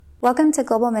Welcome to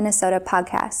Global Minnesota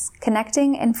Podcasts,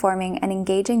 connecting, informing, and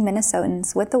engaging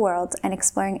Minnesotans with the world and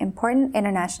exploring important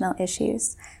international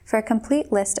issues. For a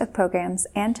complete list of programs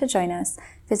and to join us,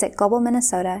 visit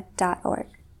globalminnesota.org.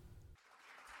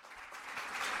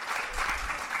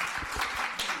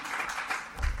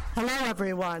 Hello,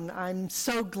 everyone. I'm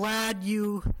so glad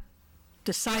you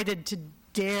decided to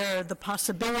dare the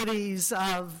possibilities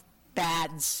of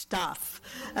bad stuff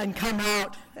and come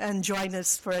out and join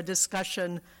us for a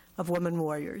discussion of women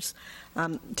warriors.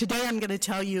 Today I'm going to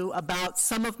tell you about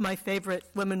some of my favorite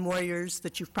women warriors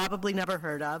that you've probably never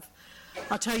heard of.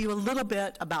 I'll tell you a little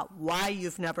bit about why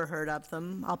you've never heard of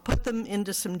them. I'll put them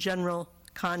into some general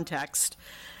context.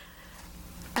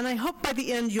 And I hope by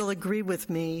the end you'll agree with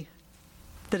me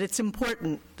that it's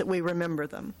important that we remember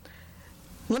them.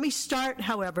 Let me start,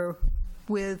 however,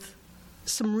 with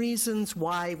some reasons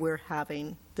why we're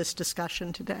having this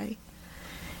discussion today.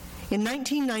 In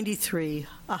 1993,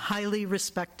 a highly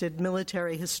respected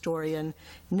military historian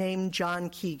named John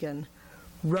Keegan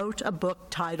wrote a book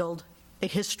titled A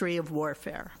History of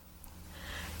Warfare.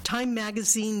 Time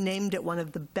magazine named it one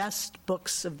of the best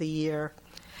books of the year,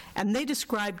 and they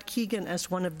described Keegan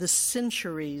as one of the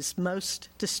century's most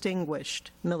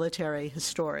distinguished military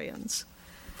historians.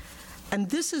 And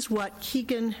this is what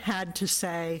Keegan had to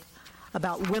say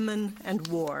about women and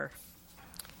war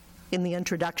in the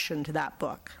introduction to that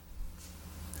book.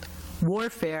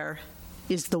 Warfare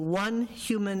is the one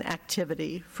human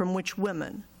activity from which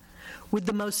women, with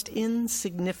the most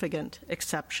insignificant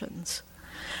exceptions,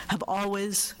 have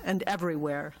always and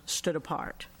everywhere stood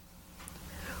apart.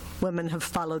 Women have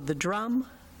followed the drum,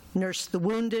 nursed the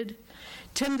wounded,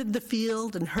 tended the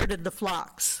field, and herded the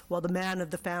flocks, while the man of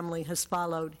the family has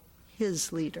followed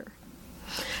his leader,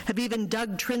 have even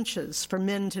dug trenches for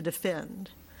men to defend,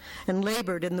 and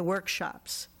labored in the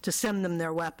workshops to send them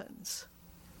their weapons.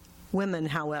 Women,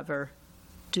 however,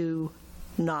 do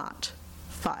not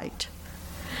fight,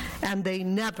 and they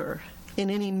never, in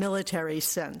any military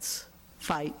sense,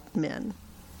 fight men.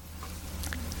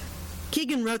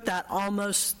 Keegan wrote that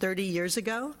almost 30 years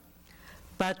ago,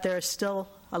 but there are still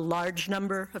a large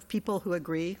number of people who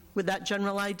agree with that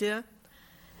general idea.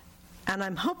 And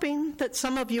I'm hoping that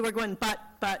some of you are going, but,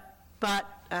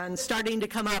 and starting to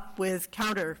come up with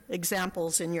counter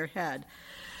examples in your head.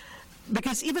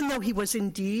 Because even though he was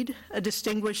indeed a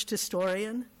distinguished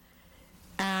historian,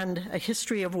 and A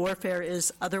History of Warfare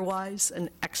is otherwise an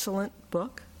excellent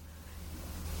book,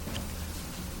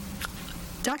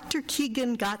 Dr.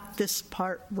 Keegan got this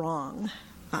part wrong.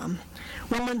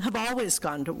 Women have always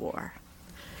gone to war.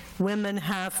 Women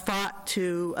have fought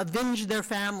to avenge their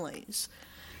families,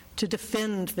 to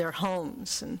defend their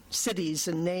homes and cities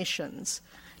and nations,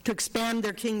 to expand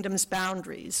their kingdom's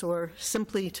boundaries, or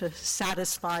simply to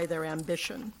satisfy their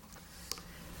ambition.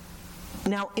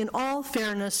 Now, in all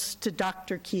fairness to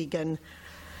Dr. Keegan,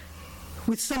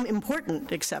 with some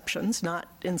important exceptions, not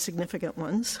insignificant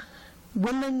ones,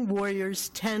 women warriors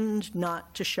tend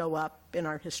not to show up in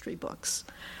our history books.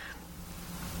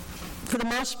 For the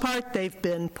most part, they've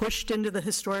been pushed into the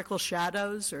historical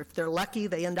shadows, or if they're lucky,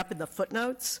 they end up in the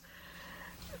footnotes.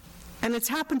 And it's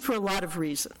happened for a lot of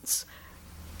reasons.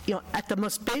 At the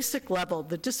most basic level,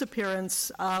 the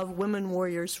disappearance of women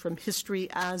warriors from history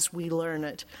as we learn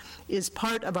it is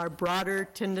part of our broader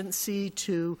tendency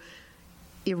to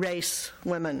erase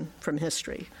women from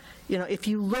history. If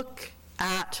you look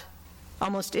at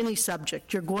almost any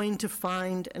subject, you're going to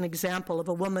find an example of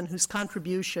a woman whose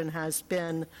contribution has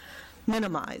been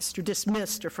minimized or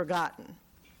dismissed or forgotten.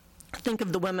 Think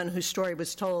of the women whose story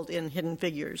was told in Hidden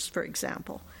Figures, for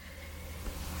example.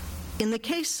 In the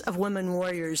case of women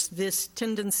warriors, this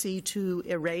tendency to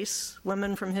erase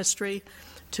women from history,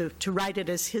 to write it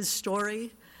as his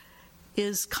story,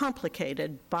 is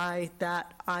complicated by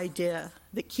that idea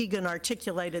that Keegan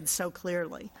articulated so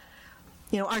clearly.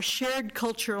 Our shared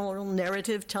cultural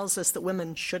narrative tells us that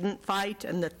women shouldn't fight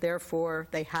and that therefore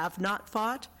they have not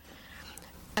fought.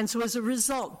 And so as a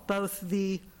result, both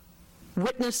the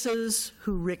witnesses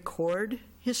who record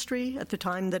history at the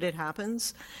time that it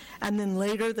happens, and then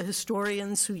later the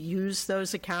historians who use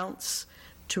those accounts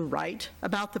to write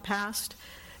about the past,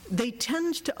 they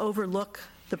tend to overlook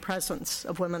the presence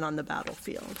of women on the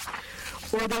battlefield,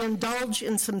 or they indulge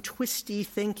in some twisty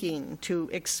thinking to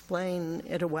explain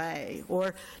it away,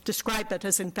 or describe it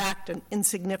as, in fact, an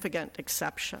insignificant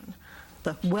exception.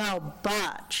 But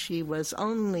she was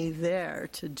only there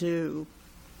to do,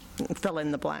 fill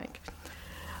in the blank.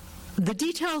 The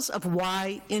details of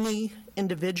why any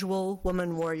individual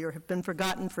woman warrior have been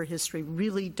forgotten for history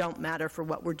really don't matter for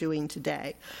what we're doing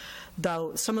today,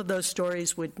 though some of those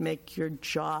stories would make your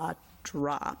jaw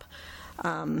drop.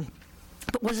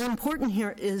 But what is important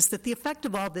here is that the effect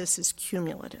of all this is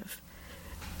cumulative.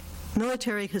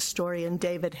 Military historian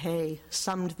David Hay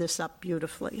summed this up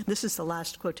beautifully. This is the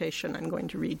last quotation I'm going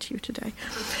to read to you today.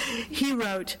 He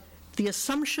wrote, "The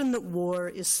assumption that war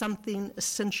is something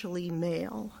essentially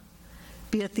male,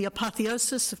 be it the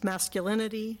apotheosis of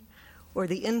masculinity or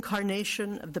the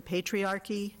incarnation of the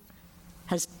patriarchy,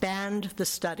 has banned the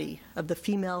study of the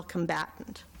female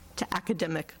combatant to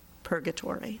academic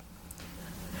purgatory."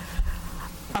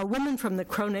 A woman from the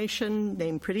Crow Nation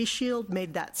named Pretty Shield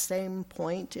made that same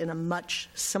point in a much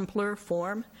simpler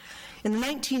form. In the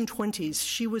 1920s,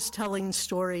 she was telling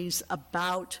stories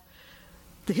about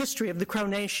the history of the Crow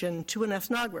Nation to an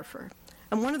ethnographer.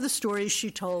 And one of the stories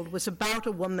she told was about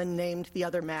a woman named the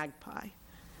Other Magpie.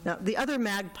 Now, the Other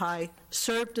Magpie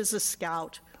served as a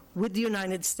scout with the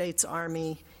United States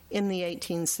Army in the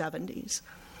 1870s.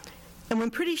 And when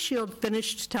Pretty Shield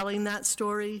finished telling that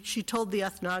story, she told the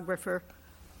ethnographer,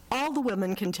 "All the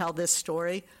women can tell this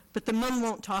story, but the men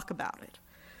won't talk about it."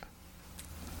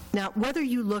 Now, whether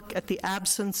you look at the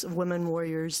absence of women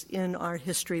warriors in our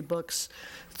history books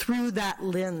through that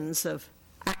lens of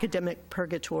academic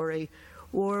purgatory,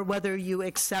 or whether you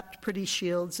accept Pretty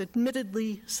Shield's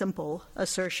admittedly simple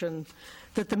assertion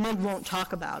that the men won't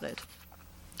talk about it,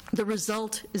 the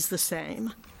result is the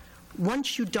same.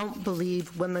 Once you don't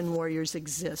believe women warriors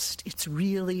exist, it's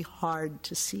really hard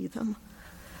to see them.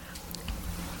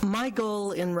 My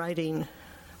goal in writing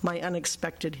my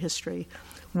unexpected history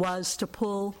was to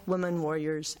pull women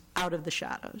warriors out of the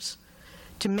shadows,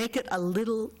 to make it a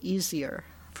little easier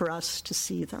for us to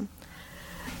see them.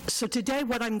 So today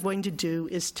what I'm going to do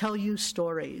is tell you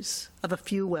stories of a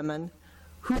few women,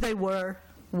 who they were,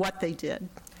 what they did.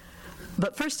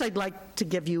 But first I'd like to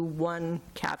give you one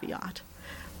caveat.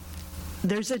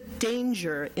 There's a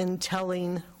danger in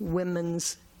telling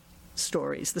women's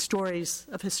stories, the stories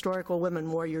of historical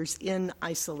women warriors in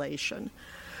isolation.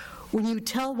 When you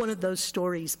tell one of those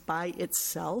stories by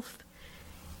itself,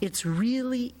 it's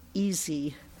really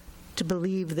easy to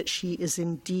believe that she is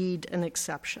indeed an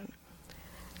exception.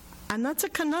 And that's a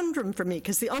conundrum for me,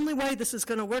 because the only way this is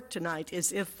going to work tonight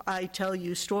is if I tell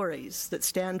you stories that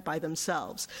stand by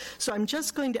themselves. So I'm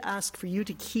just going to ask for you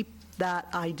to keep that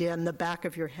idea in the back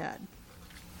of your head.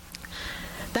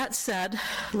 That said,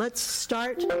 let's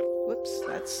start, whoops,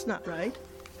 that's not right.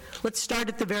 Let's start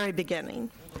at the very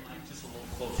beginning.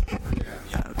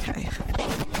 Okay.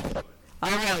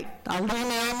 All right, I'll lean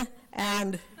in,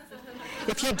 and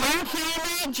if you don't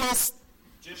hear me, just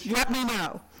let me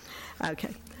know.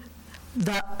 Okay.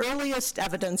 The earliest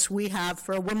evidence we have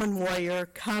for a woman warrior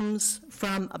comes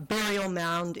from a burial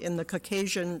mound in the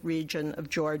Caucasian region of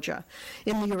Georgia,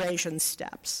 in the Eurasian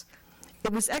steppes.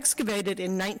 It was excavated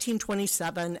in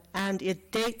 1927, and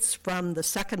it dates from the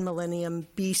second millennium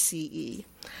BCE.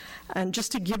 And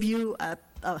just to give you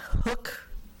a hook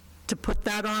to put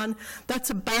that on,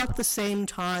 that's about the same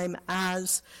time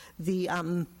as the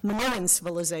Minoan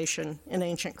civilization in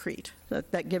ancient Crete.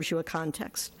 That gives you a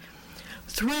context.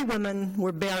 3 women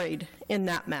were buried in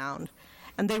that mound,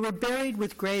 and they were buried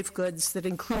with grave goods that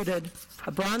included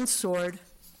a bronze sword,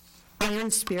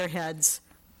 iron spearheads,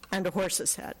 and a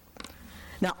horse's head.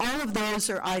 Now, all of those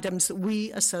are items that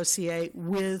we associate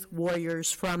with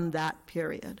warriors from that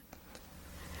period.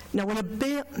 Now, when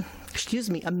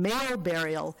a male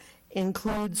burial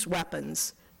includes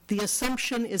weapons, the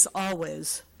assumption is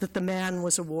always that the man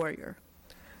was a warrior.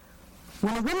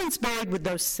 When a woman's buried with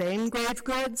those same grave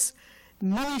goods,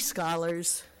 many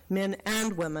scholars, men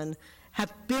and women,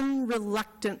 have been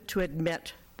reluctant to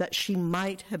admit that she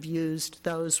might have used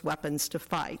those weapons to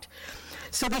fight.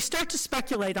 So they start to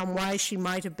speculate on why she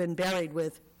might have been buried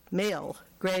with male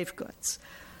grave goods.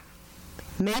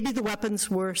 Maybe the weapons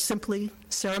were simply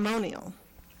ceremonial.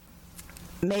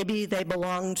 Maybe they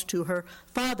belonged to her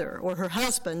father or her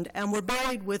husband and were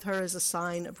buried with her as a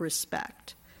sign of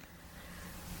respect.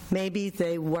 Maybe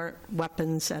they weren't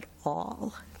weapons at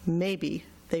all. Maybe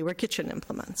they were kitchen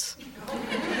implements.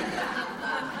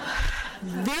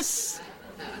 This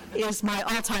is my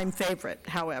all-time favorite,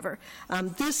 however.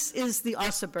 This is the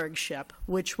Oseberg ship,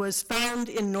 which was found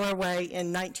in Norway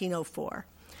in 1904.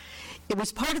 It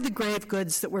was part of the grave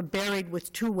goods that were buried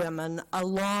with 2 women,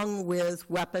 along with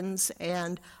weapons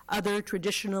and other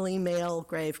traditionally male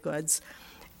grave goods.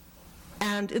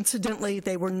 And incidentally,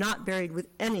 they were not buried with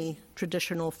any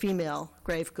traditional female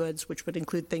grave goods, which would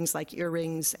include things like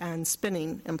earrings and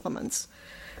spinning implements.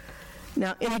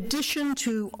 Now, in addition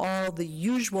to all the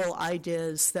usual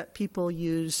ideas that people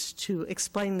use to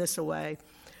explain this away,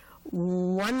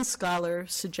 one scholar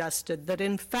suggested that,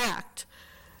 in fact,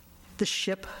 the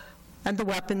ship and the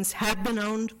weapons had been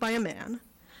owned by a man,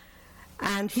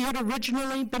 And he had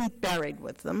originally been buried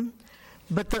with them,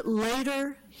 but that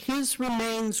later his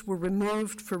remains were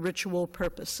removed for ritual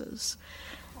purposes,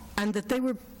 and that they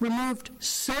were removed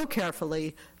so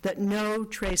carefully that no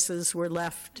traces were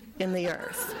left in the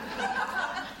earth.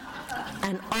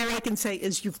 And all I can say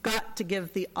is you've got to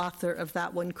give the author of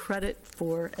that one credit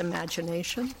for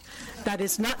imagination. That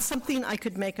is not something I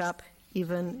could make up,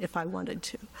 even if I wanted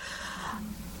to.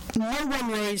 No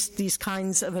one raised these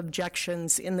kinds of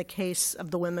objections in the case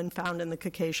of the women found in the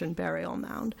Caucasian burial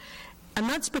mound. And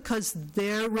that's because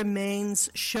their remains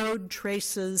showed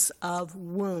traces of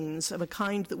wounds of a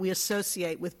kind that we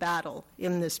associate with battle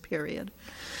in this period.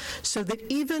 So that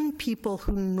even people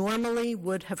who normally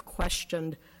would have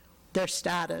questioned their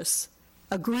status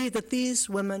agree that these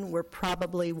women were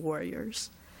probably warriors.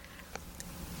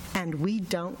 And we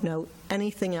don't know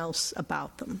anything else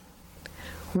about them.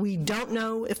 We don't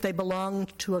know if they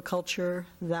belonged to a culture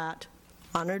that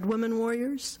honored women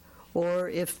warriors, or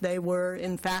if they were,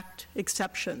 in fact,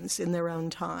 exceptions in their own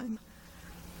time.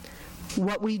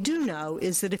 What we do know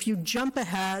is that if you jump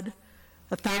ahead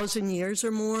 1,000 years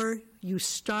or more, you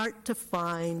start to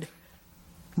find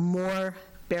more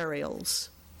burials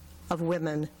of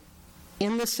women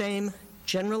in the same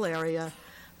general area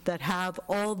that have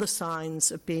all the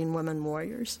signs of being women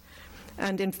warriors.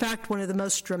 And in fact, one of the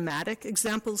most dramatic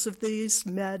examples of these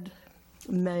made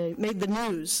the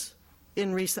news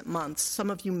in recent months. Some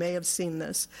of you may have seen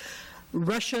this.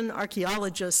 Russian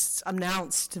archaeologists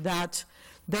announced that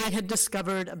they had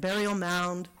discovered a burial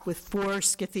mound with 4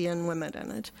 Scythian women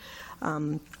in it.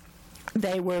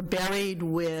 They were buried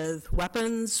with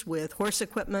weapons, with horse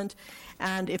equipment,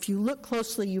 and if you look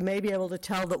closely, you may be able to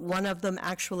tell that one of them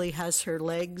actually has her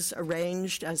legs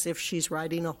arranged as if she's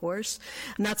riding a horse.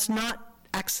 And that's not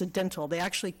accidental. They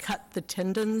actually cut the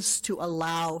tendons to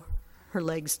allow her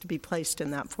legs to be placed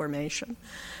in that formation.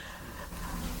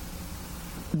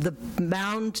 The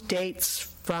mound dates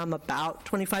from about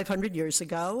 2,500 years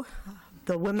ago.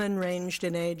 The women ranged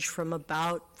in age from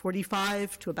about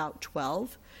 45 to about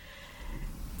 12.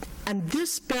 And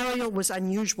this burial was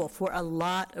unusual for a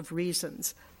lot of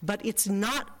reasons, but it's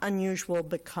not unusual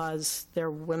because they're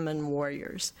women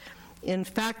warriors. In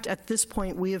fact, at this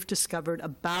point, we have discovered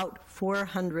about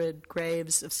 400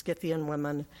 graves of Scythian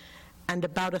women, and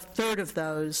about a third of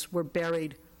those were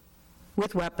buried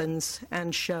with weapons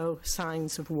and show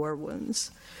signs of war wounds.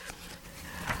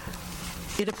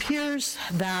 It appears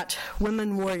that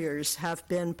women warriors have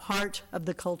been part of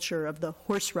the culture of the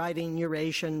horse-riding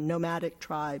Eurasian nomadic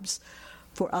tribes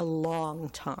for a long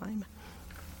time.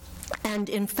 And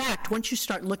in fact, once you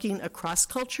start looking across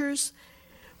cultures,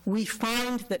 we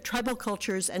find that tribal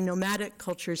cultures and nomadic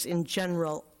cultures in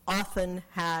general often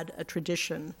had a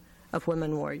tradition of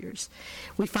women warriors.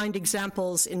 We find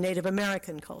examples in Native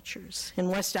American cultures, in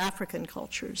West African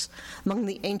cultures, among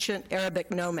the ancient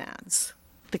Arabic nomads,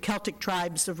 the Celtic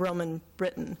tribes of Roman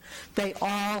Britain. They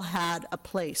all had a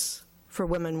place for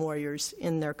women warriors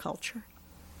in their culture.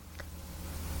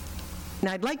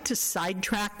 Now, I'd like to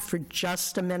sidetrack for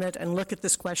just a minute and look at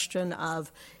this question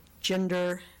of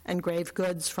gender and grave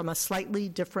goods from a slightly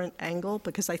different angle,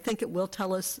 because I think it will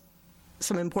tell us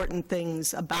some important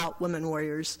things about women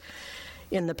warriors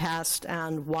in the past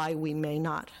and why we may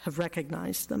not have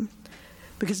recognized them.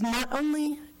 Because not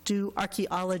only do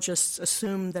archaeologists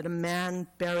assume that a man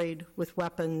buried with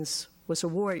weapons was a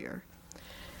warrior,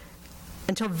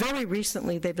 until very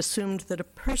recently they've assumed that a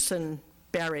person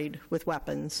buried with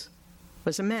weapons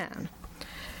was a man.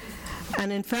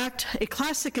 And in fact, a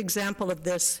classic example of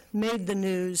this made the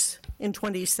news in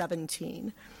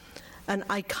 2017. An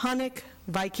iconic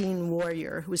Viking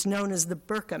warrior who was known as the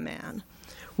Burka Man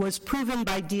was proven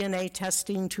by DNA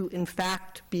testing to in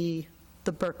fact be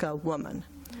the Burka woman.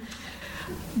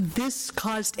 This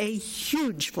caused a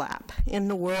huge flap in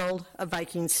the world of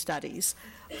Viking studies.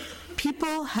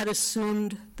 People had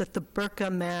assumed that the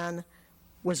Burka Man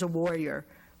was a warrior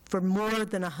for more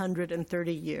than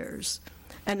 130 years.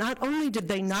 And not only did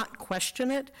they not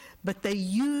question it, but they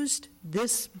used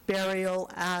this burial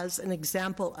as an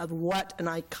example of what an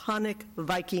iconic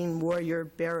Viking warrior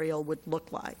burial would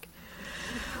look like.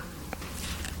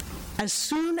 As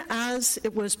soon as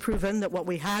it was proven that what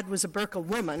we had was a Burka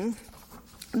woman,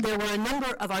 there were a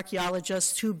number of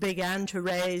archaeologists who began to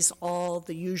raise all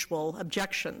the usual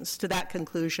objections to that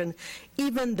conclusion,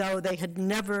 even though they had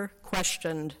never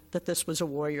questioned that this was a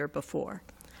warrior before.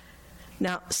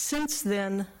 Now, since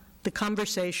then, the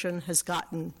conversation has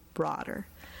gotten broader.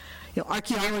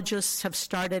 Archaeologists have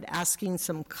started asking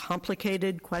some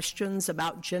complicated questions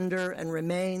about gender and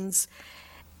remains,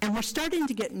 and we're starting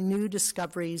to get new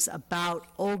discoveries about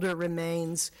older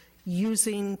remains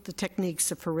using the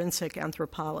techniques of forensic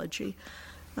anthropology.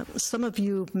 Some of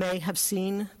you may have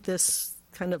seen this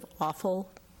kind of awful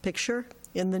picture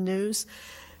in the news.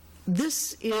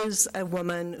 This is a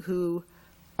woman who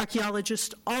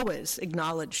archaeologists always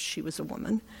acknowledged she was a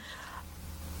woman,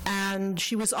 and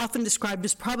she was often described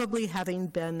as probably having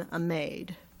been a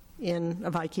maid in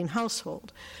a Viking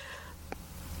household.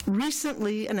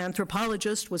 Recently, an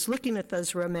anthropologist was looking at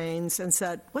those remains and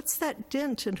said, "What's that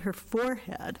dent in her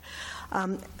forehead?"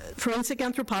 Forensic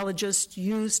anthropologists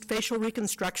used facial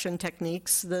reconstruction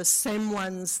techniques, the same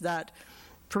ones that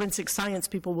forensic science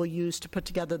people will use to put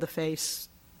together the face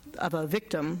of a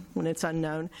victim when it's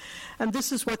unknown. And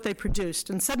this is what they produced.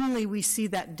 And suddenly we see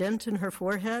that dent in her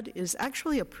forehead is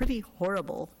actually a pretty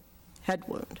horrible head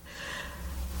wound.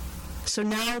 So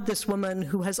now this woman,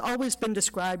 who has always been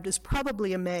described as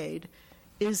probably a maid,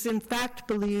 is in fact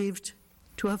believed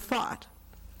to have fought.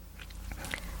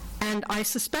 And I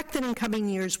suspect that in coming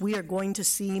years we are going to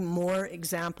see more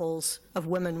examples of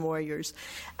women warriors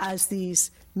as these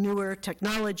newer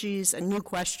technologies and new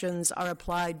questions are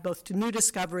applied both to new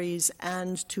discoveries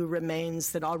and to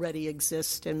remains that already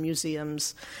exist in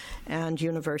museums and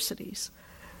universities.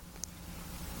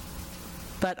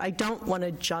 But I don't want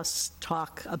to just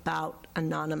talk about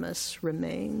anonymous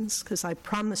remains, because I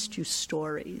promised you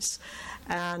stories.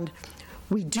 And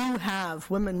we do have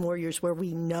women warriors where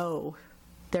we know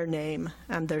their name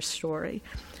and their story.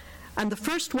 And the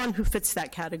first one who fits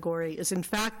that category is, in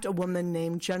fact, a woman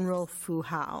named General Fu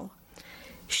Hao.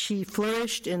 She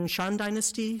flourished in Shan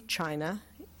Dynasty, China,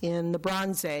 in the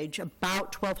Bronze Age,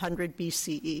 about 1200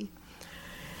 BCE.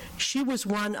 She was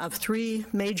one of 3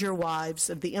 major wives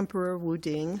of the Emperor Wu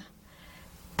Ding,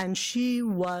 and she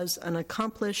was an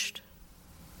accomplished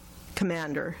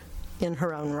commander in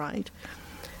her own right.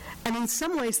 And in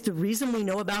some ways, the reason we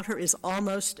know about her is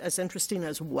almost as interesting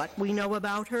as what we know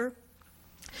about her,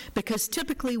 because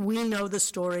typically we know the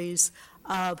stories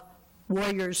of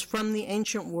warriors from the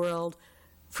ancient world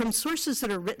from sources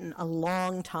that are written a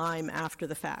long time after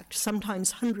the fact,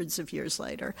 sometimes hundreds of years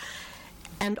later.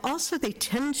 And also they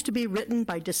tend to be written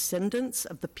by descendants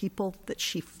of the people that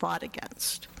she fought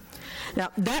against. Now,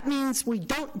 that means we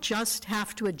don't just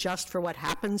have to adjust for what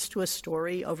happens to a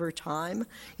story over time.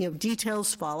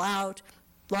 Details fall out,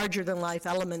 larger-than-life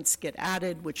elements get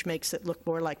added, which makes it look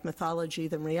more like mythology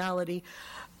than reality.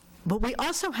 But we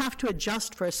also have to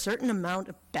adjust for a certain amount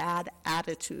of bad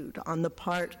attitude on the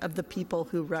part of the people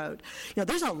who wrote.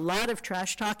 There's a lot of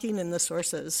trash talking in the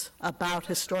sources about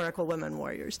historical women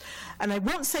warriors. And I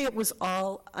won't say it was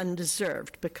all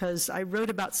undeserved, because I wrote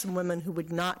about some women who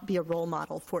would not be a role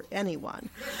model for anyone.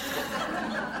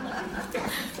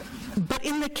 But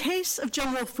in the case of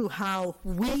General Fu Hao,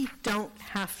 we don't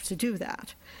have to do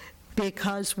that,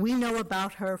 because we know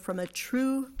about her from a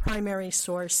true primary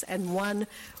source, and one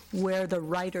where the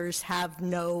writers have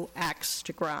no axe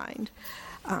to grind.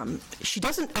 She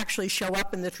doesn't actually show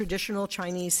up in the traditional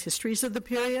Chinese histories of the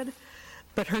period,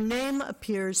 but her name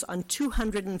appears on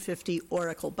 250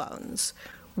 oracle bones,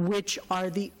 which are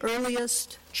the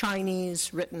earliest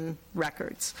Chinese written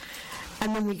records.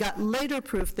 And then we got later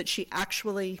proof that she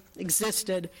actually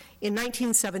existed in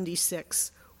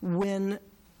 1976, when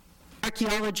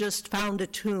archaeologists found a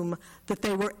tomb that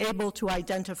they were able to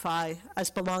identify as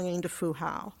belonging to Fu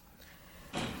Hao.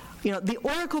 The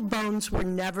oracle bones were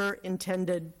never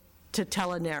intended to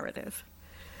tell a narrative.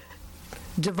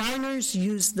 Diviners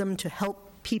used them to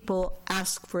help people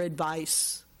ask for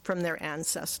advice from their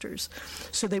ancestors.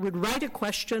 So they would write a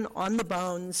question on the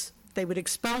bones, they would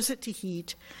expose it to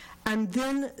heat, and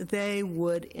then they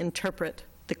would interpret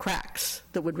the cracks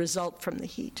that would result from the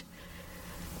heat.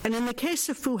 And in the case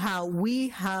of Fu Hao, we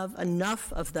have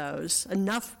enough of those,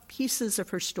 enough pieces of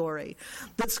her story,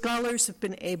 that scholars have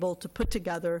been able to put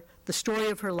together the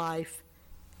story of her life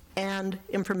and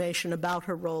information about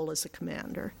her role as a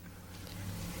commander.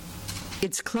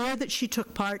 It's clear that she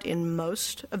took part in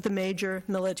most of the major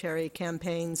military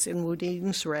campaigns in Wu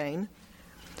Ding's reign.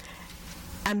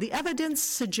 And the evidence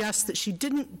suggests that she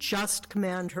didn't just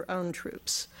command her own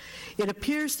troops. It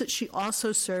appears that she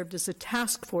also served as a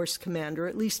task force commander,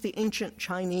 at least the ancient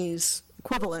Chinese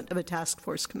equivalent of a task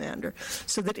force commander,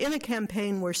 so that in a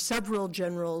campaign where several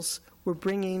generals were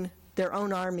bringing their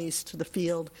own armies to the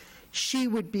field, she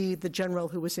would be the general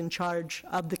who was in charge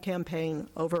of the campaign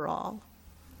overall.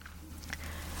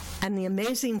 And the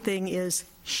amazing thing is,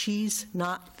 she's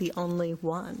not the only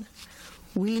one.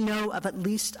 We know of at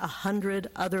least 100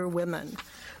 other women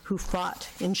who fought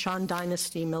in Shan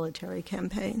Dynasty military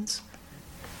campaigns.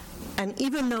 And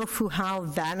even though Fu Hao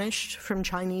vanished from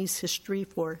Chinese history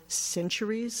for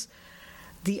centuries,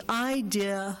 the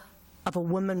idea of a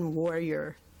woman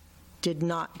warrior did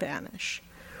not vanish.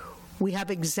 We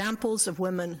have examples of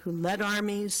women who led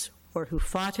armies or who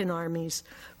fought in armies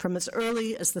from as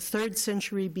early as the 3rd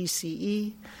century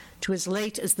BCE to as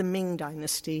late as the Ming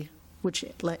Dynasty, which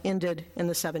ended in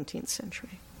the 17th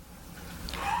century.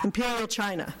 Imperial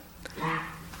China,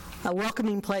 a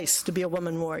welcoming place to be a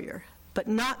woman warrior, but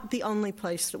not the only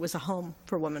place that was a home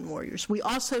for women warriors. We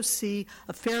also see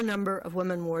a fair number of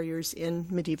women warriors in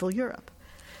medieval Europe,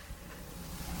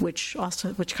 which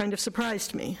kind of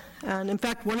surprised me. And in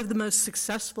fact, one of the most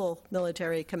successful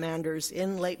military commanders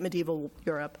in late medieval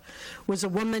Europe was a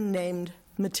woman named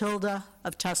Matilda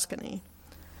of Tuscany.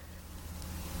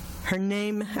 Her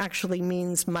name actually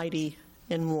means mighty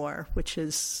in war, which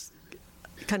is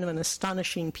kind of an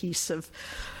astonishing piece of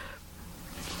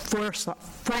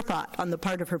forethought on the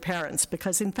part of her parents,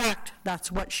 because in fact,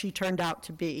 that's what she turned out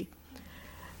to be.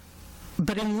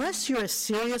 But unless you're a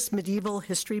serious medieval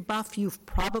history buff, you've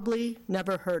probably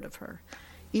never heard of her,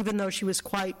 even though she was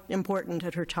quite important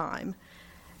at her time.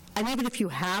 And even if you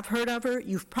have heard of her,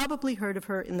 you've probably heard of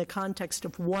her in the context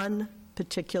of one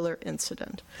particular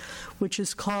incident, which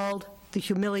is called the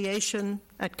humiliation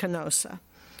at Canossa.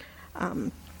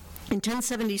 In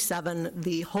 1077,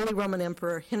 the Holy Roman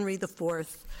Emperor Henry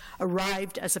IV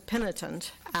arrived as a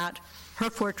penitent at her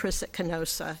fortress at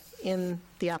Canossa in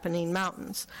the Apennine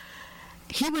Mountains.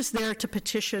 He was there to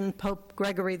petition Pope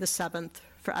Gregory VII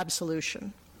for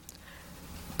absolution.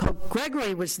 Pope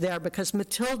Gregory was there because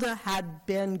Matilda had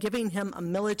been giving him a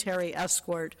military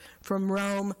escort from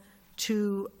Rome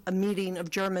to a meeting of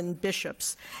German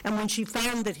bishops. And when she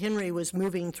found that Henry was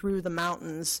moving through the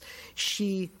mountains,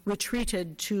 she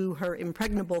retreated to her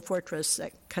impregnable fortress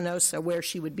at Canossa, where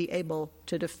she would be able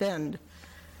to defend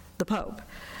the Pope.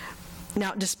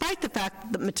 Now, despite the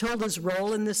fact that Matilda's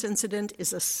role in this incident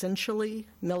is essentially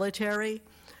military,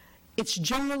 it's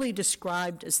generally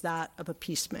described as that of a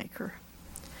peacemaker.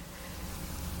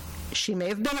 She may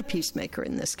have been a peacemaker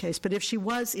in this case, but if she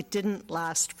was, it didn't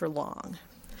last for long.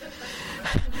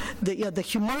 The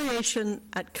humiliation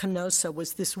at Canossa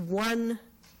was this one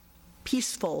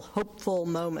peaceful, hopeful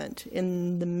moment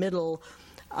in the middle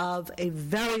of a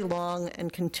very long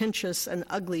and contentious and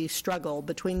ugly struggle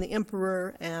between the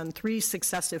emperor and 3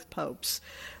 successive popes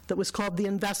that was called the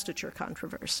investiture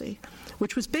controversy,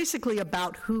 which was basically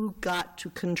about who got to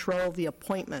control the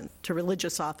appointment to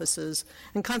religious offices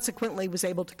and consequently was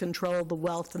able to control the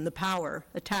wealth and the power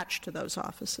attached to those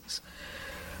offices.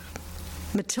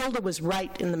 Matilda was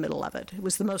right in the middle of it. It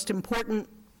was the most important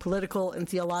political and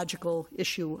theological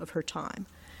issue of her time.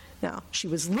 Now, she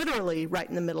was literally right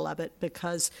in the middle of it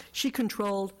because she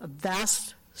controlled a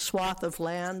vast swath of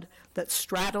land that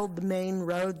straddled the main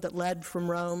road that led from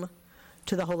Rome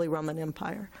to the Holy Roman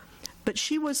Empire. But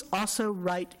she was also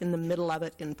right in the middle of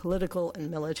it in political and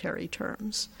military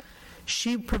terms.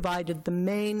 She provided the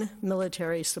main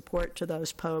military support to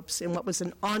those popes in what was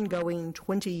an ongoing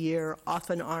 20-year,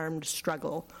 often armed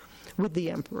struggle with the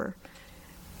emperor.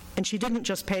 And she didn't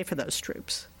just pay for those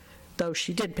troops, though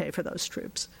she did pay for those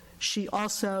troops. She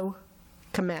also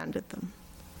commanded them.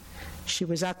 She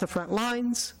was at the front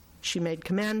lines, she made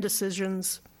command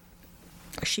decisions,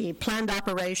 she planned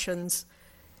operations,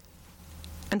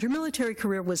 and her military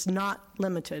career was not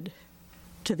limited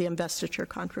to the investiture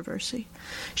controversy.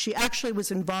 She actually was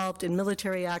involved in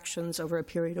military actions over a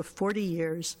period of 40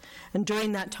 years, and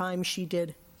during that time she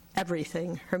did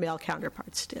everything her male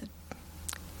counterparts did.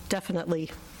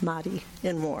 Definitely mighty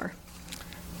in war.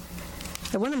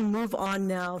 I want to move on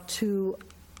now to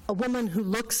a woman who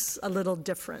looks a little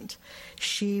different.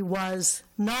 She was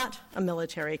not a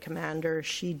military commander.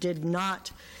 She did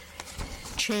not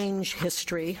change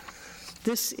history.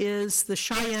 This is the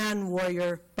Cheyenne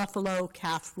warrior, Buffalo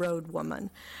Calf Road woman.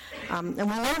 And we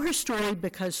know her story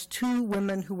because 2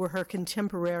 women who were her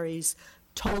contemporaries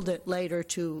told it later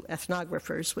to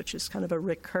ethnographers, which is kind of a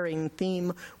recurring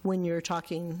theme when you're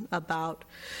talking about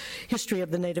history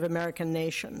of the Native American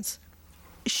nations.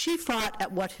 She fought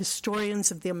at what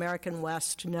historians of the American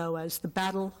West know as the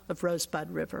Battle of Rosebud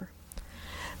River.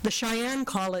 The Cheyenne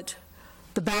call it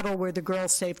the battle where the girl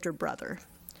saved her brother.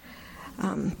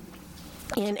 In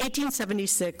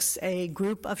 1876, a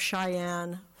group of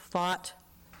Cheyenne fought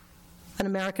an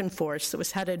American force that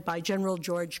was headed by General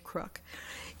George Crook.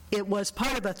 It was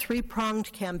part of a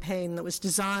 3-pronged campaign that was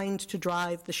designed to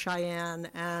drive the Cheyenne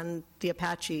and the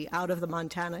Apache out of the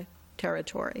Montana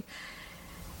Territory.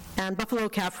 And Buffalo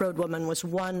Calf Road woman was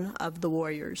one of the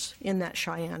warriors in that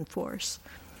Cheyenne force.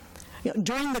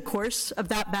 During the course of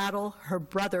that battle, her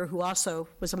brother, who also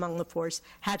was among the force,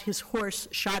 had his horse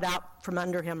shot out from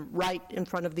under him right in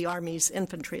front of the Army's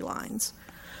infantry lines.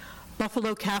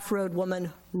 Buffalo Calf Road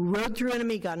woman rode through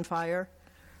enemy gunfire,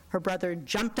 Her brother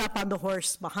jumped up on the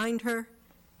horse behind her.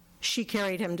 She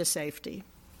carried him to safety.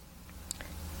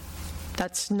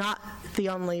 That's not the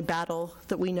only battle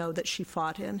that we know that she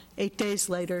fought in. 8 days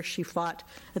later, she fought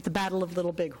at the Battle of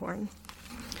Little Bighorn.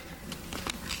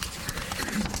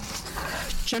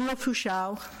 General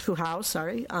Fuchau,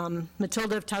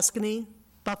 Matilda of Tuscany,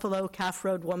 Buffalo Calf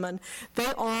Road woman,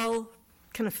 they all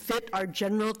kind of fit our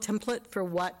general template for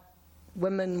what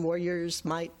women warriors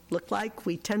might look like.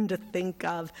 We tend to think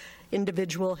of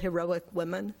individual heroic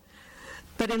women.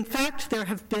 But in fact, there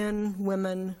have been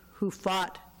women who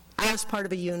fought as part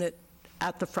of a unit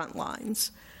at the front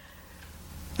lines.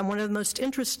 And one of the most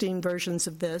interesting versions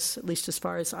of this, at least as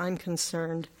far as I'm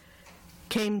concerned,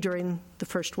 came during the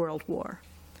First World War.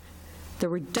 There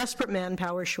were desperate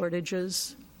manpower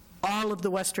shortages. All of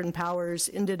the Western powers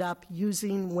ended up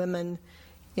using women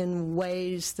in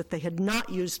ways that they had not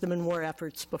used them in war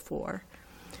efforts before.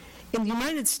 In the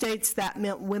United States, that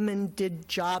meant women did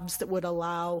jobs that would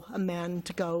allow a man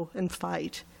to go and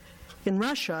fight. In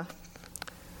Russia,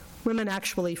 women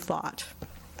actually fought.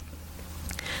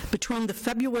 Between the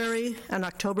February and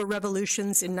October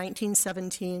revolutions in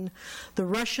 1917, the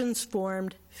Russians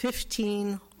formed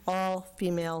 15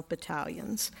 all-female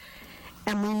battalions.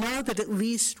 And we know that at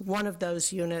least one of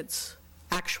those units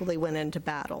actually went into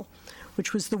battle,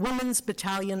 which was the Women's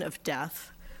Battalion of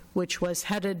Death, which was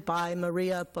headed by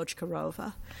Maria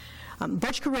Bochkarova.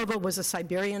 Bochkarova was a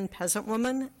Siberian peasant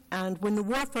woman, and when the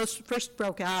war first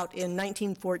broke out in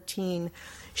 1914,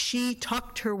 she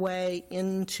talked her way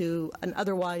into an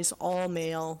otherwise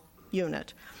all-male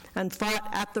unit and fought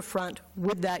at the front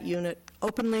with that unit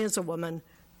openly as a woman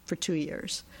for 2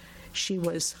 years. She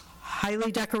was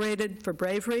highly decorated for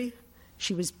bravery.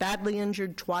 She was badly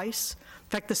injured twice. In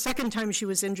fact, the second time she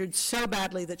was injured so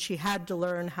badly that she had to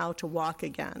learn how to walk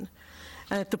again.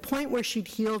 And at the point where she'd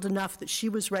healed enough that she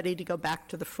was ready to go back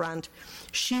to the front,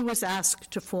 she was asked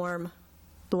to form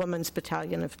the Women's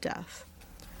Battalion of Death.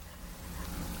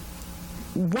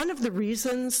 One of the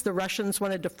reasons the Russians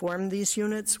wanted to form these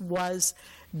units was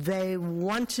they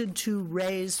wanted to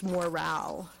raise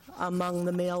morale among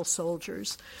the male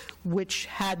soldiers, which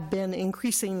had been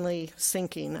increasingly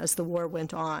sinking as the war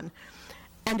went on.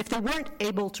 And if they weren't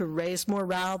able to raise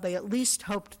morale, they at least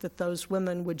hoped that those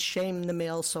women would shame the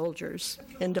male soldiers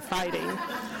into fighting.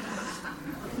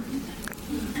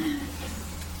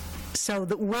 So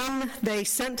that when they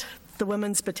sent the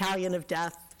Women's Battalion of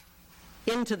Death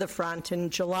into the front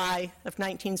in July of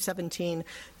 1917,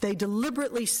 they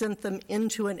deliberately sent them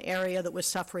into an area that was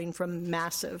suffering from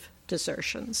massive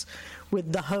desertions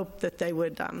with the hope that they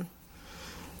would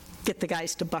get the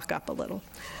guys to buck up a little.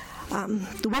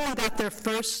 The women got their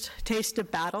first taste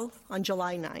of battle on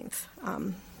July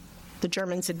 9th. The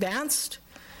Germans advanced,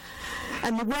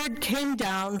 and the word came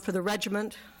down for the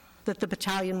regiment that the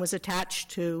battalion was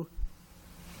attached to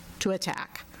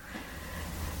attack.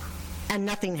 And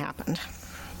nothing happened.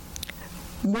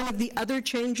 One of the other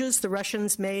changes the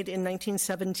Russians made in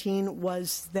 1917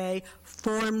 was they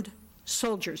formed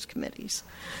soldiers' committees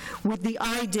with the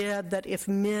idea that if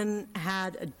men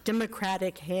had a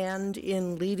democratic hand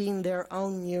in leading their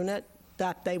own unit,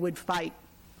 that they would fight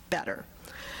better.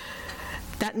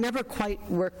 That never quite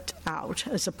worked out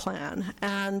as a plan.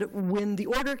 And when the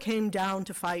order came down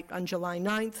to fight on July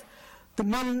 9th, the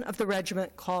men of the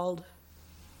regiment called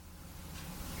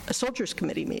a soldiers'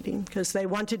 committee meeting because they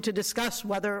wanted to discuss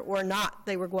whether or not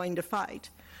they were going to fight.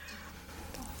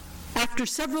 After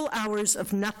several hours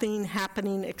of nothing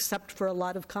happening except for a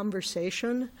lot of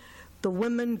conversation, the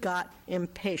women got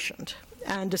impatient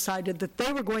and decided that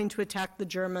they were going to attack the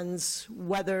Germans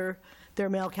whether their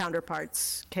male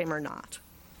counterparts came or not.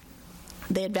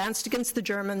 They advanced against the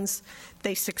Germans.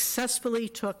 They successfully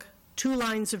took 2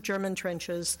 lines of German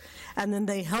trenches, and then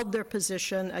they held their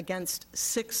position against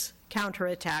 6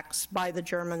 counterattacks by the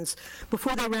Germans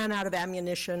before they ran out of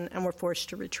ammunition and were forced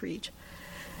to retreat.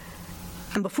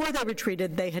 And before they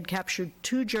retreated, they had captured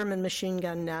 2 German machine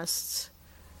gun nests,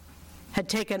 had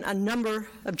taken a number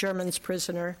of Germans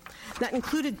prisoner. That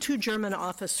included 2 German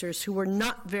officers who were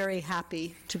not very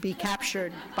happy to be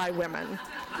captured by women.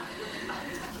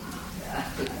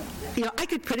 You know, I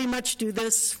could pretty much do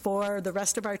this for the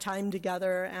rest of our time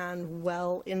together and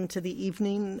well into the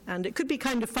evening, and it could be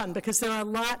kind of fun because there are a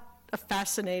lot of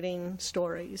fascinating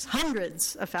stories,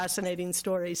 hundreds of fascinating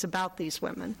stories about these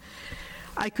women.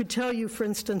 I could tell you, for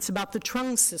instance, about the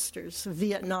Trung sisters of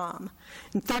Vietnam.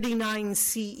 In 39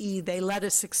 CE, they led a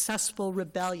successful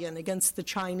rebellion against the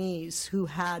Chinese who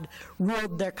had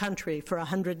ruled their country for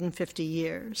 150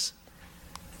 years.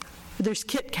 There's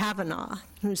Kit Kavanaugh,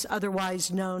 who's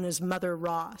otherwise known as Mother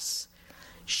Ross.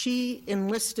 She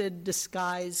enlisted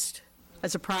disguised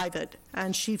as a private,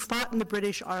 and she fought in the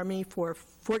British Army for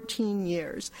 14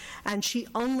 years, and she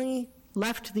only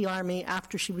left the Army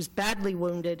after she was badly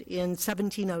wounded in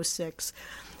 1706.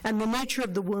 And the nature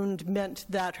of the wound meant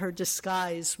that her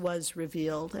disguise was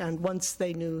revealed, and once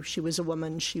they knew she was a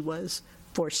woman, she was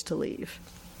forced to leave.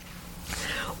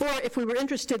 Or if we were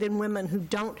interested in women who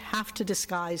don't have to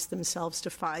disguise themselves to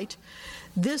fight,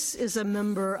 this is a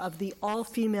member of the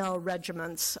all-female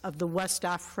regiments of the West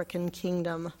African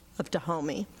Kingdom of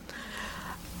Dahomey.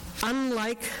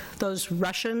 Unlike those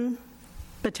Russian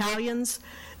battalions,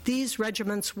 these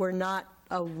regiments were not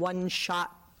a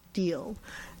one-shot deal.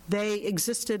 They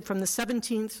existed from the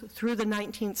 17th through the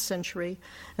 19th century,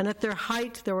 and at their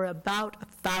height, there were about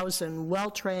 1,000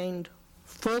 well-trained,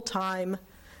 full-time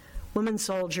women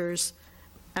soldiers,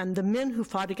 and the men who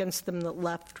fought against them that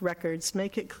left records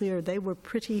make it clear they were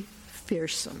pretty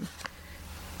fearsome.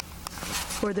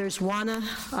 Or there's Juana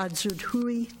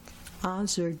Azurduy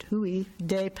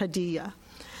de Padilla.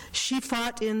 She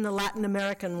fought in the Latin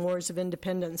American Wars of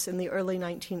Independence in the early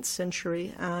 19th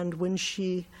century, and when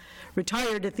she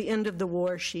retired at the end of the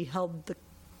war, she held the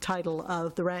title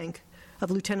of the rank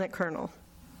of lieutenant colonel.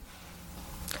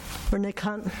 Or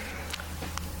Nakano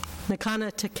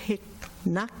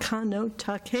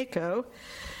Takeko,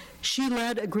 she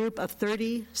led a group of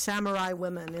 30 samurai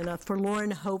women in a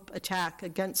forlorn hope attack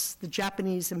against the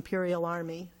Japanese Imperial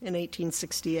Army in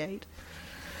 1868.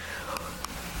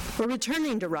 Well,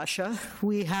 returning to Russia,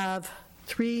 we have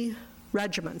 3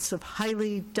 regiments of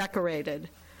highly decorated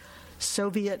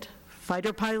Soviet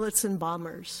fighter pilots and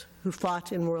bombers who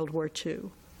fought in World War II.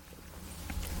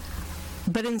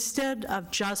 But instead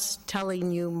of just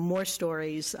telling you more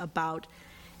stories about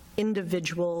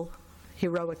individual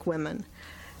heroic women,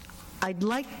 I'd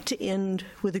like to end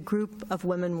with a group of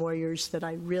women warriors that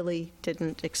I really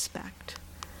didn't expect.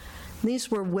 These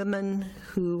were women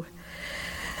who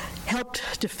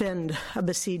helped defend a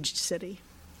besieged city.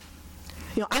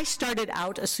 You know, I started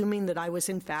out assuming that I was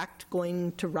in fact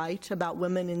going to write about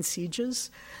women in sieges,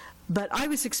 but I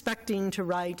was expecting to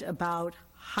write about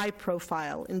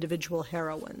high-profile individual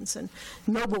heroines and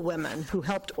noble women who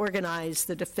helped organize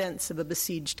the defense of a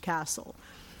besieged castle.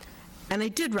 And I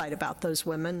did write about those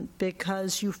women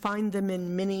because you find them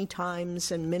in many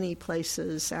times and many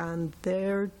places, and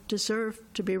they deserve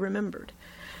to be remembered.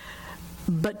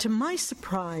 But to my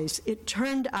surprise, it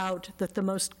turned out that the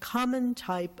most common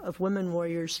type of women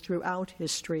warriors throughout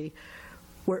history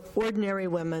were ordinary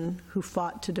women who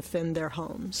fought to defend their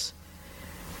homes.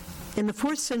 In the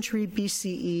 4th century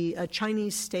BCE, a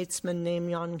Chinese statesman named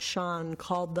Yuan Shan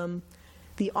called them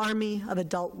the army of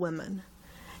adult women,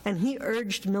 and he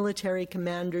urged military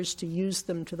commanders to use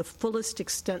them to the fullest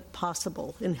extent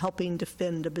possible in helping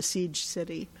defend a besieged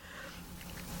city.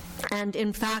 And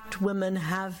in fact, women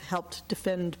have helped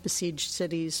defend besieged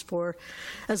cities for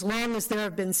as long as there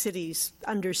have been cities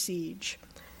under siege.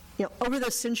 You know, over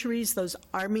the centuries, those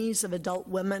armies of adult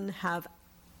women have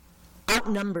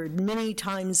outnumbered many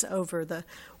times over the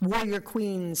warrior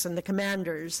queens and the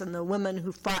commanders and the women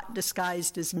who fought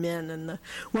disguised as men and the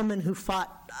women who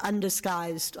fought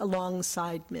undisguised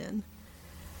alongside men.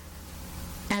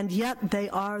 And yet they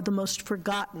are the most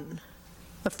forgotten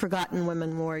of forgotten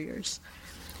women warriors.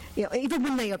 You know, even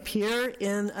when they appear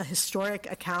in a historic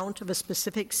account of a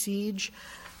specific siege,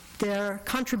 their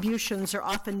contributions are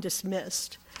often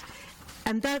dismissed.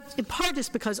 And that, in part, is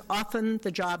because often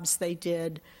the jobs they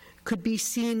did could be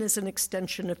seen as an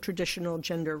extension of traditional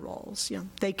gender roles. You know,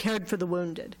 they cared for the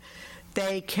wounded.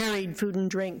 They carried food and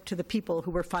drink to the people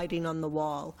who were fighting on the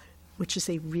wall, which is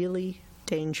a really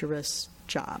dangerous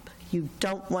job. You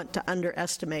don't want to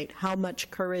underestimate how much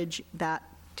courage that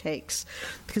takes,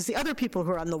 because the other people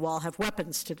who are on the wall have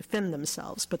weapons to defend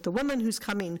themselves, but the woman who's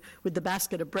coming with the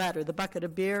basket of bread or the bucket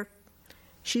of beer,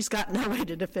 she's got no way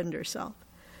to defend herself.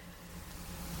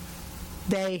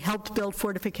 They helped build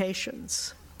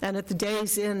fortifications, and at the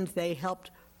day's end, they helped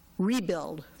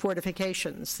rebuild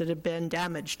fortifications that had been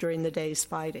damaged during the day's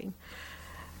fighting.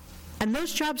 And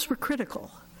those jobs were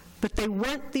critical, but they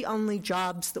weren't the only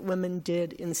jobs that women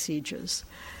did in sieges.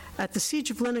 At the Siege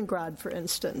of Leningrad, for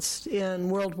instance, in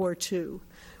World War II,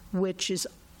 which is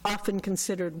often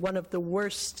considered one of the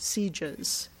worst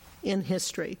sieges in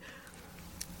history,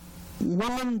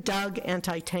 women dug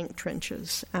anti-tank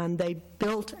trenches, and they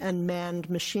built and manned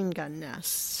machine gun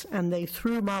nests, and they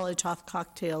threw Molotov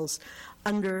cocktails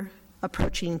under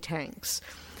approaching tanks,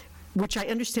 which I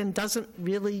understand doesn't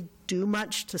really do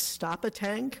much to stop a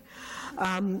tank.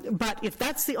 But if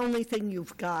that's the only thing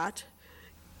you've got,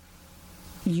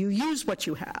 you use what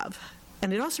you have.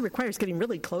 And it also requires getting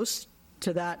really close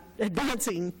to that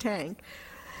advancing tank.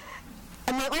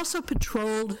 And they also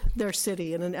patrolled their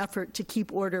city in an effort to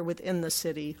keep order within the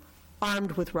city,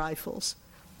 armed with rifles,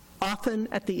 often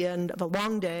at the end of a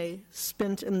long day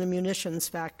spent in the munitions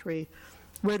factory,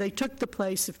 where they took the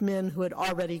place of men who had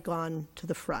already gone to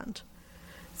the front.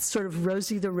 It's sort of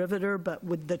Rosie the Riveter, but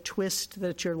with the twist that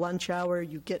at your lunch hour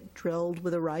you get drilled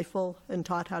with a rifle and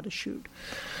taught how to shoot.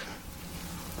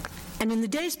 And in the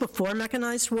days before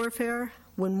mechanized warfare,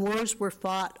 when wars were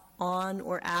fought on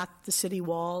or at the city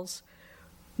walls,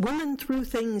 women threw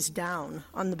things down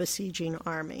on the besieging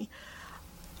army.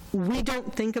 We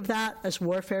don't think of that as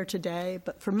warfare today,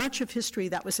 but for much of history,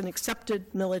 that was an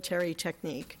accepted military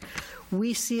technique.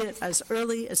 We see it as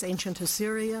early as ancient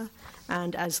Assyria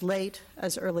and as late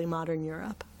as early modern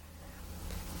Europe.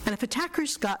 And if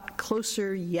attackers got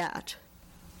closer yet,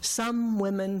 some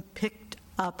women picked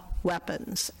up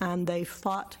weapons and they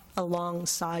fought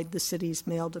alongside the city's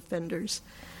male defenders.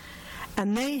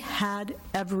 And they had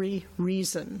every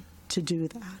reason to do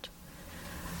that.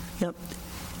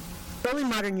 Early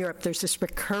modern Europe, there's this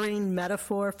recurring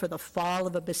metaphor for the fall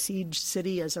of a besieged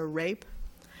city as a rape.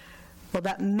 Well,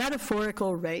 that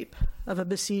metaphorical rape of a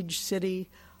besieged city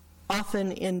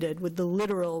often ended with the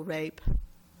literal rape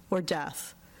or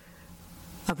death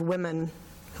of women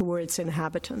who were its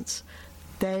inhabitants.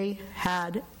 They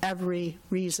had every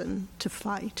reason to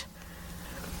fight.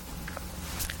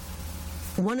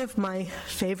 One of my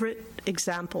favorite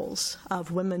examples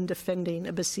of women defending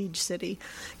a besieged city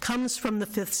comes from the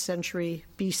 5th century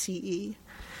BCE,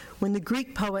 when the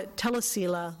Greek poet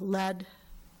Telesilla led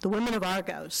the women of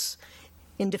Argos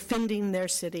in defending their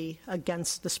city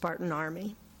against the Spartan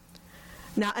army.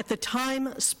 Now, at the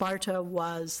time, Sparta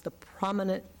was the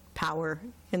prominent power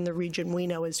in the region we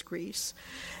know as Greece.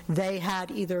 They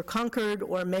had either conquered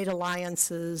or made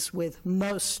alliances with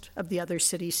most of the other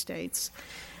city-states.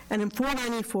 And in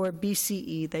 494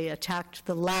 BCE, they attacked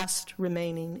the last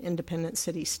remaining independent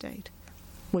city-state,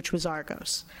 which was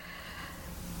Argos.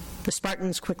 The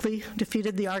Spartans quickly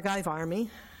defeated the Argive army,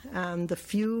 and the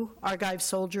few Argive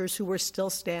soldiers who were still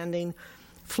standing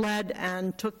fled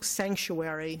and took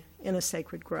sanctuary in a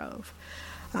sacred grove.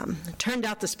 It turned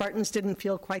out the Spartans didn't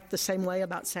feel quite the same way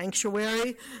about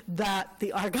sanctuary that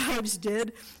the Argives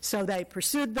did, so they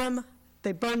pursued them,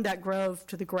 they burned that grove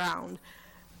to the ground,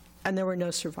 and there were no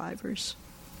survivors.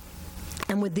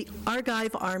 And with the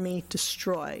Argive army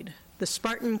destroyed, the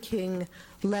Spartan king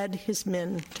led his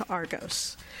men to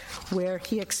Argos, where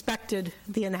he expected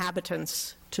the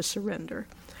inhabitants to surrender,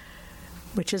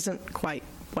 which isn't quite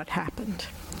what happened.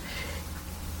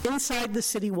 Inside the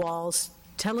city walls,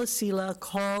 Telesilla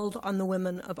called on the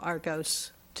women of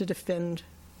Argos to defend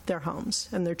their homes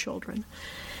and their children.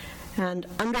 And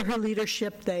under her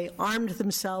leadership, they armed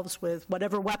themselves with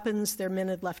whatever weapons their men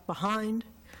had left behind,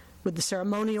 with the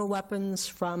ceremonial weapons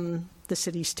from the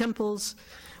city's temples,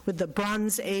 with the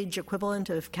Bronze Age equivalent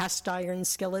of cast iron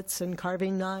skillets and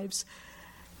carving knives.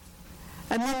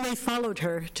 And then they followed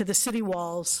her to the city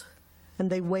walls, and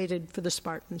they waited for the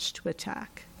Spartans to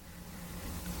attack.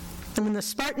 And when the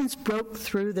Spartans broke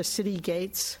through the city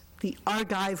gates, the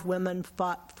Argive women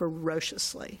fought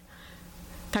ferociously.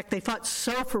 In fact, they fought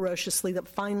so ferociously that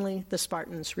finally the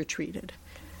Spartans retreated.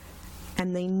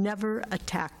 And they never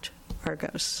attacked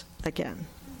Argos again.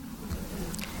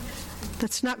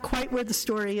 That's not quite where the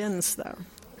story ends, though.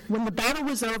 When the battle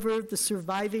was over, the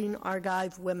surviving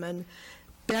Argive women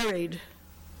buried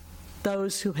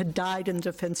those who had died in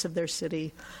defense of their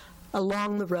city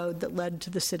along the road that led to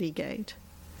the city gate.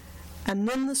 And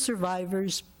then the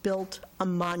survivors built a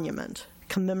monument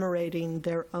commemorating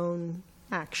their own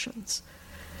actions.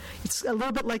 It's a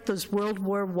little bit like those World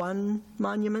War I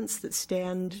monuments that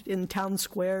stand in town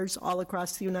squares all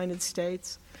across the United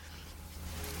States.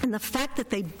 And the fact that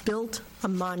they built a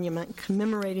monument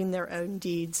commemorating their own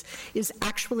deeds is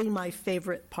actually my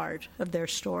favorite part of their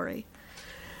story.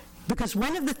 Because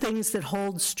one of the things that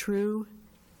holds true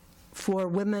for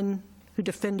women who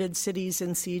defended cities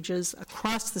in sieges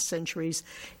across the centuries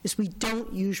is we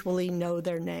don't usually know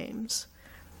their names.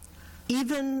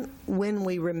 Even when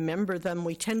we remember them,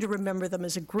 we tend to remember them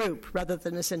as a group rather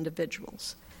than as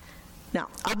individuals. Now,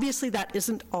 obviously that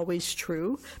isn't always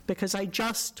true, because I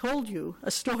just told you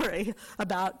a story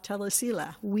about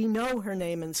Telesilla. We know her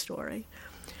name and story.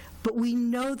 But we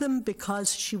know them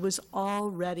because she was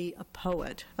already a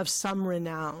poet of some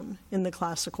renown in the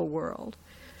classical world.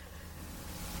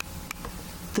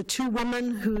 The two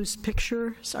women whose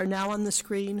pictures are now on the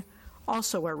screen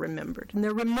also are remembered. And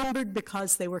they're remembered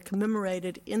because they were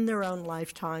commemorated in their own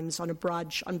lifetimes on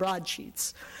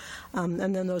broadsheets. And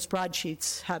then those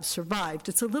broadsheets have survived.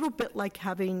 It's a little bit like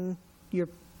having your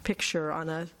picture on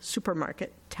a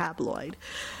supermarket tabloid.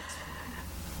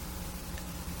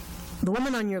 The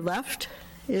woman on your left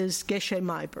is Gesche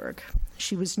Mayberg.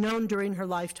 She was known during her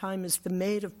lifetime as the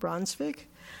Maid of Brunswick,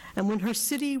 and when her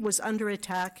city was under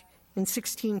attack in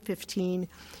 1615,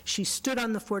 she stood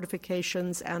on the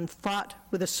fortifications and fought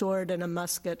with a sword and a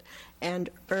musket and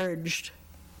urged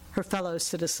her fellow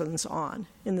citizens on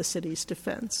in the city's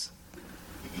defense.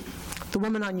 The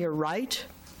woman on your right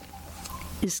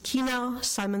is Kinau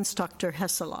Simonstochter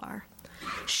Hesselaar.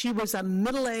 She was a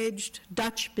middle-aged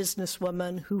Dutch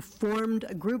businesswoman who formed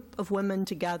a group of women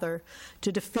together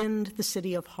to defend the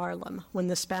city of Haarlem when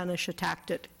the Spanish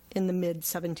attacked it in the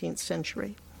mid-17th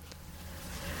century.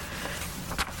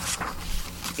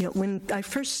 When I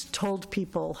first told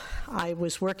people I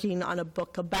was working on a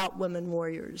book about women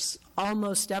warriors,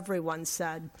 almost everyone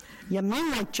said, "You mean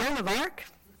like Joan of Arc?"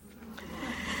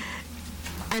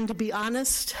 And to be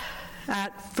honest,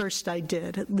 at first I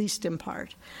did, at least in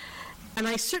part. And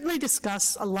I certainly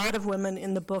discuss a lot of women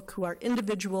in the book who are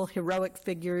individual heroic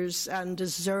figures and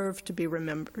deserve to be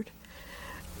remembered.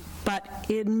 But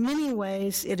in many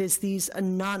ways, it is these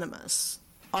anonymous,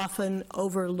 often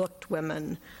overlooked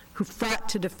women who fought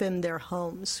to defend their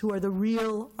homes, who are the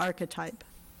real archetype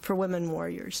for women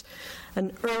warriors,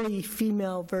 an early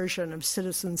female version of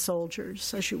citizen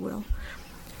soldiers, as you will.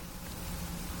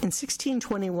 In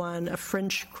 1621, a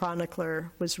French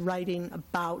chronicler was writing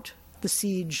about the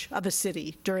siege of a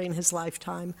city during his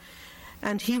lifetime,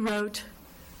 and he wrote,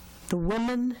 "The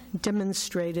women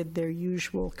demonstrated their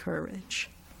usual courage."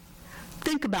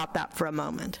 Think about that for a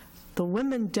moment. The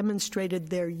women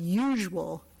demonstrated their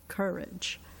usual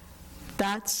courage.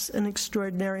 That's an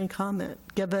extraordinary comment,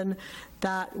 given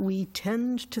that we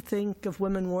tend to think of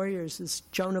women warriors as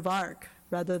Joan of Arc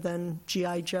rather than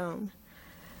G.I. Joan.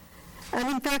 And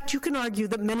in fact, you can argue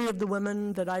that many of the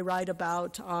women that I write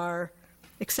about are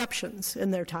exceptions in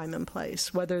their time and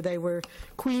place, whether they were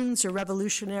queens or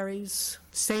revolutionaries,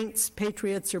 saints,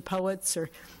 patriots, or poets, or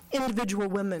individual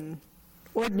women,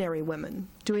 ordinary women,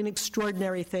 doing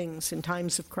extraordinary things in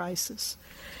times of crisis.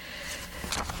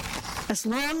 As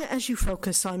long as you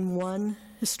focus on one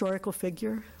historical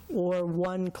figure, or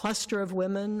one cluster of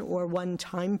women, or one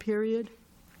time period,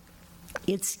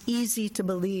 it's easy to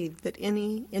believe that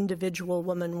any individual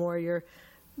woman warrior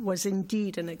was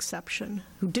indeed an exception,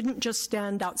 who didn't just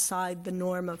stand outside the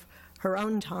norm of her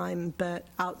own time, but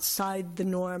outside the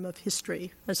norm of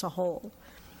history as a whole.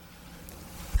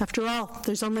 After all,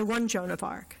 there's only one Joan of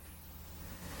Arc,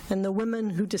 and the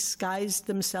women who disguised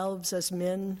themselves as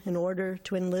men in order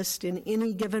to enlist in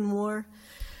any given war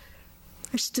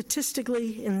are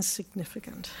statistically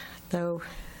insignificant, though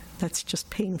that's just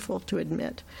painful to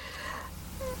admit.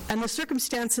 And the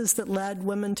circumstances that led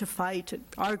women to fight at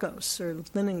Argos or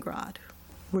Leningrad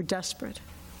were desperate.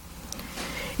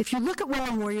 If you look at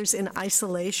women warriors in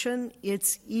isolation,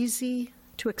 it's easy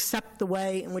to accept the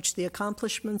way in which the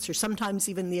accomplishments, or sometimes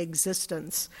even the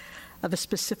existence, of a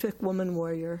specific woman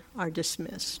warrior are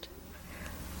dismissed.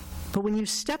 But when you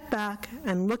step back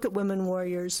and look at women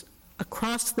warriors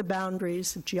across the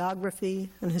boundaries of geography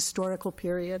and historical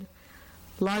period,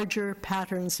 larger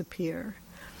patterns appear.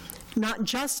 Not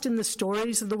just in the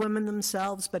stories of the women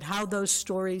themselves, but how those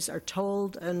stories are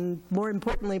told, and more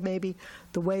importantly, maybe,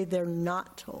 the way they're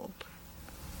not told.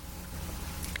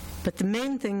 But the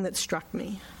main thing that struck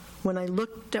me when I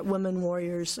looked at women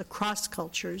warriors across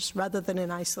cultures rather than in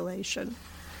isolation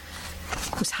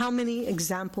was how many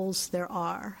examples there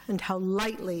are and how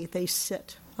lightly they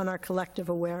sit on our collective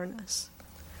awareness.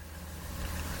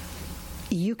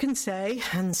 You can say,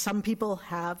 and some people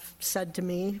have said to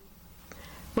me,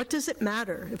 what does it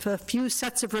matter if a few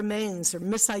sets of remains are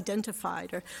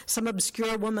misidentified or some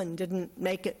obscure woman didn't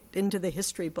make it into the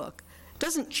history book? It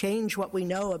doesn't change what we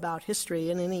know about history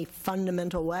in any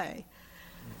fundamental way.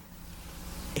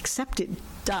 Except it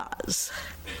does.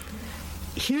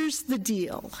 Here's the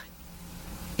deal.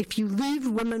 If you leave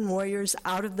women warriors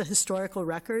out of the historical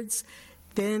records,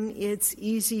 then it's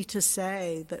easy to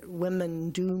say that women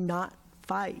do not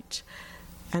fight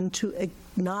and to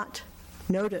not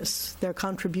notice their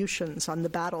contributions on the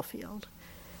battlefield.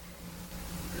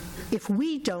 If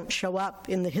we don't show up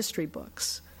in the history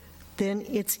books, then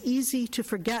it's easy to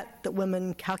forget that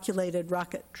women calculated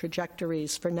rocket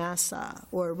trajectories for NASA,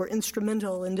 or were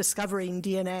instrumental in discovering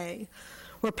DNA,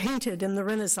 or painted in the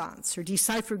Renaissance, or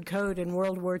deciphered code in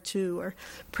World War II, or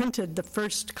printed the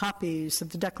first copies of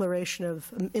the Declaration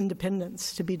of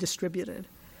Independence to be distributed.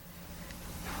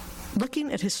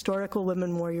 Looking at historical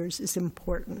women warriors is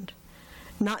important,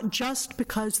 not just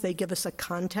because they give us a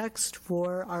context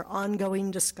for our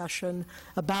ongoing discussion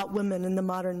about women in the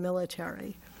modern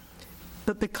military,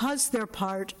 but because they're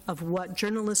part of what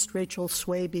journalist Rachel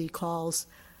Swaby calls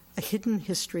a hidden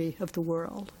history of the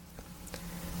world.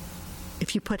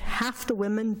 if you put half the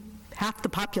women, half the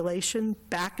population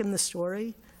back in the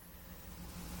story,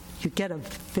 you get a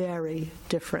very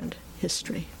different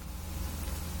history.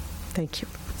 Thank you.